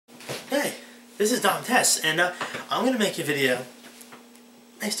Hey, this is Dom Tess, and I'm going to make a video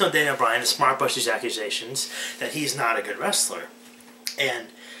based on Daniel Bryan, the Smartbuster's accusations that he's not a good wrestler, and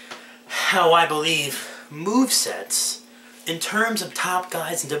how I believe movesets, in terms of top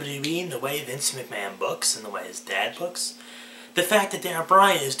guys in WWE, and the way Vince McMahon books, and the way his dad books, the fact that Daniel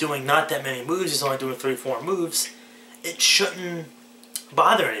Bryan is doing not that many moves, he's only doing 3-4 moves, it shouldn't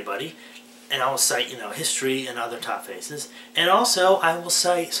bother anybody. And I will cite, history and other top faces. And also, I will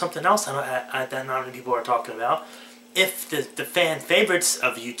cite something else that not many people are talking about. If the fan favorites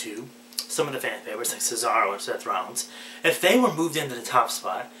of YouTube, some of the fan favorites like Cesaro and Seth Rollins, if they were moved into the top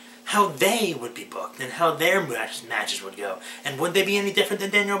spot, how they would be booked and how their matches would go. And would they be any different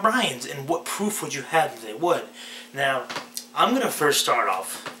than Daniel Bryan's? And what proof would you have that they would? Now, I'm going to first start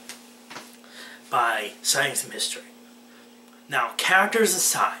off by citing some history. Now, characters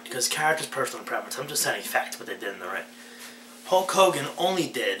aside, because characters' personal preference, I'm just citing facts what they did in the ring. Hulk Hogan only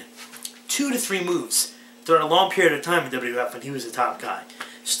did 2 to 3 moves throughout a long period of time in WWF when he was the top guy.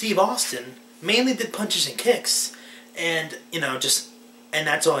 Steve Austin mainly did punches and kicks, and and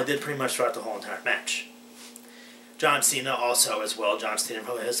that's all I did pretty much throughout the whole entire match. John Cena also as well. John Cena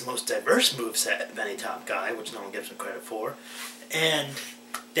probably has the most diverse moveset of any top guy, which no one gives him credit for. And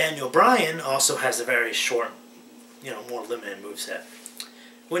Daniel Bryan also has a very short, more limited moveset.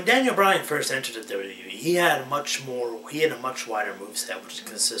 When Daniel Bryan first entered the WWE, he had a much wider moveset, which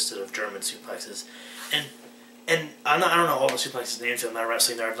consisted of German suplexes. And I don't know all the suplexes names, I'm not a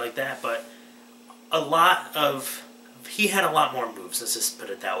wrestling nerd like that, but he had a lot more moves, let's just put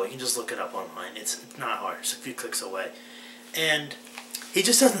it that way. You can just look it up online. It's not hard, it's a few clicks away. And he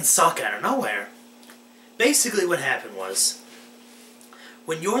just doesn't suck out of nowhere. Basically what happened was,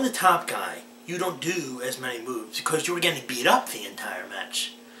 when you're the top guy, you don't do as many moves because you were getting beat up the entire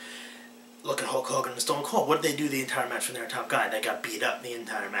match. Look at Hulk Hogan and Stone Cold. What did they do the entire match when they were top guy? They got beat up the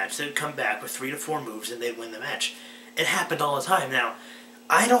entire match. They would come back with 3 to 4 moves and they'd win the match. It happened all the time. Now,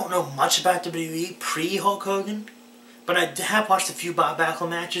 I don't know much about WWE pre-Hulk Hogan, but I have watched a few Bob Backlund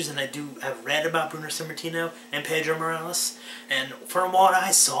matches, and I have read about Bruno Sammartino and Pedro Morales. And from what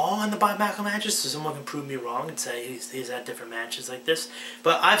I saw in the Bob Backlund matches, so someone can prove me wrong and say he's had different matches like this,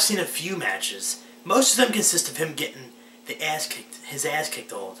 but I've seen a few matches. Most of them consist of him getting his ass kicked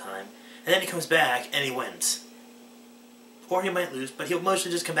the whole time, and then he comes back and he wins. Or he might lose, but he'll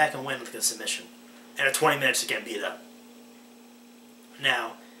mostly just come back and win with a submission. And a 20 minutes to get beat up.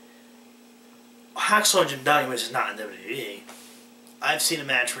 Now, Hacksaw Jim Duggan, which is not in WWE, I've seen a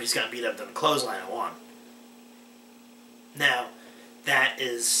match where he's gotten beat up on a clothesline and won. Now, that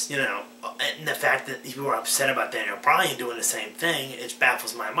is, and the fact that people are upset about Daniel Bryan doing the same thing, it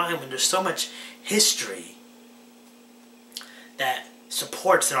baffles my mind when there's so much history that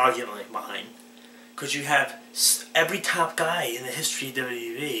supports an argument like mine. Because you have every top guy in the history of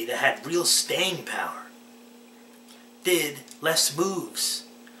WWE that had real staying power did less moves.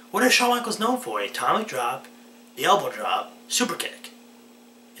 What is Shawn Michaels known for? Atomic drop, the elbow drop, super kick.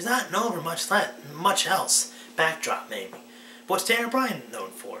 He's not known for much else. Backdrop maybe. But what's Daniel Bryan known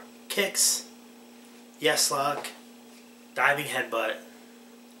for? Kicks, yes lock, diving headbutt,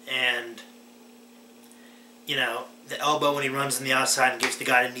 and the elbow when he runs on the outside and gives the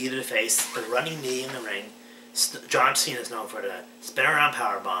guy the knee to the face, the running knee in the ring. John Cena's known for the spin around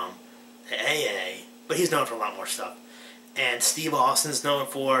powerbomb, the AA, but he's known for a lot more stuff. And Steve Austin's known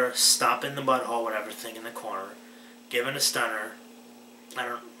for stomping the butthole, whatever thing in the corner, giving a stunner.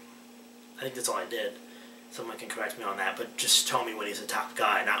 I think that's all I did. Someone can correct me on that, but just tell me when he's a top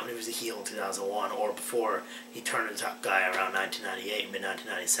guy, not when he was a heel in 2001 or before he turned into a top guy around 1998,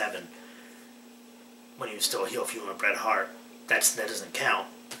 mid-1997, when he was still a heel feuding with Bret Hart. That doesn't count,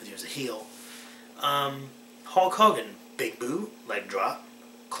 because he was a heel. Hulk Hogan, big boot, leg drop,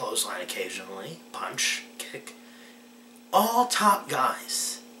 clothesline occasionally, punch, kick. All top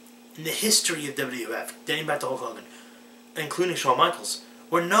guys in the history of WWF, dating back to Hulk Hogan, including Shawn Michaels,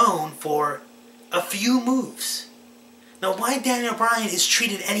 were known for a few moves. Now, why Daniel Bryan is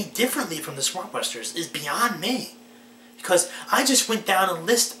treated any differently from the Smartbusters is beyond me. Because I just went down a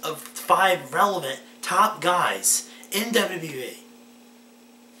list of 5 relevant top guys in WWE,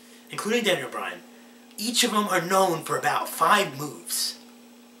 including Daniel Bryan. Each of them are known for about 5 moves.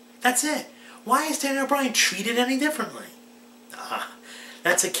 That's it. Why is Daniel Bryan treated any differently?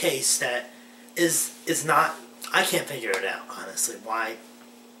 That's a case that is not, I can't figure it out, honestly. Why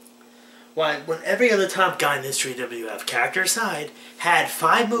when every other top guy in the history of WWF, character aside, had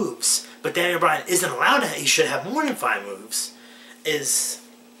 5 moves, but Daniel Bryan isn't allowed to, he should have more than 5 moves,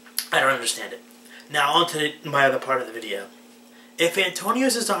 I don't understand it. Now on to my other part of the video. If Antonio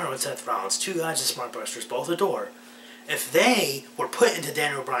Cesaro and Seth Rollins, 2 guys of Smartbusters, both adore, if they were put into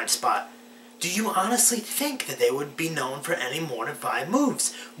Daniel Bryan's spot, do you honestly think that they would be known for any more than 5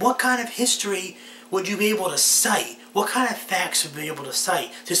 moves? What kind of history would you be able to cite? What kind of facts would you be able to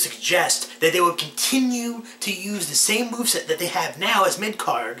cite to suggest that they would continue to use the same moveset that they have now as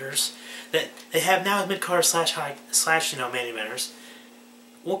mid-carders, that they have now as mid-carders slash main eventers?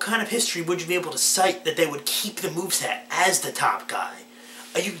 What kind of history would you be able to cite that they would keep the moveset as the top guy?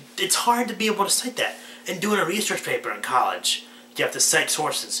 It's hard to be able to cite that. And doing a research paper in college, you have to cite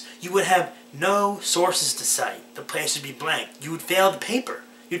sources. You would have no sources to cite. The place would be blank. You would fail the paper.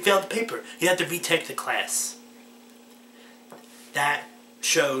 You'd fail the paper. You'd have to retake the class. That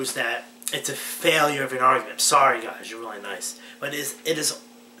shows that it's a failure of an argument. Sorry guys, you're really nice. But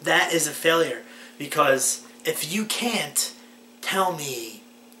that is a failure, because if you can't tell me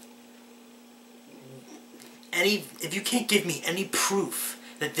if you can't give me any proof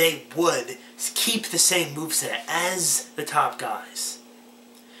that they would keep the same moveset as the top guys,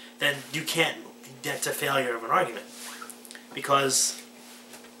 then you can't, that's a failure of an argument. Because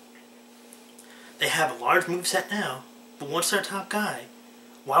they have a large moveset now, but once they're a top guy,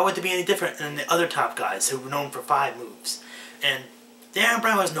 why would they be any different than the other top guys who were known for 5 moves? And Daniel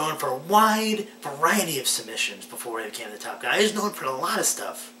Bryan was known for a wide variety of submissions before he became the top guy. He was known for a lot of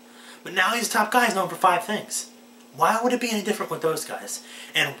stuff. But now he's the top guy, he's known for 5 things. Why would it be any different with those guys?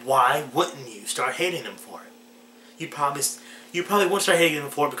 And why wouldn't you start hating them for it? You probably wouldn't start hating them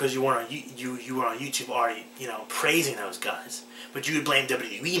for it because you were on YouTube already, praising those guys. But you would blame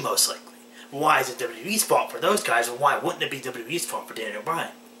WWE most likely. Why is it WWE's fault for those guys, and why wouldn't it be WWE's fault for Daniel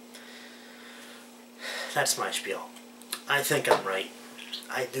Bryan? That's my spiel. I think I'm right.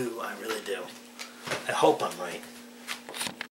 I do. I really do. I hope I'm right.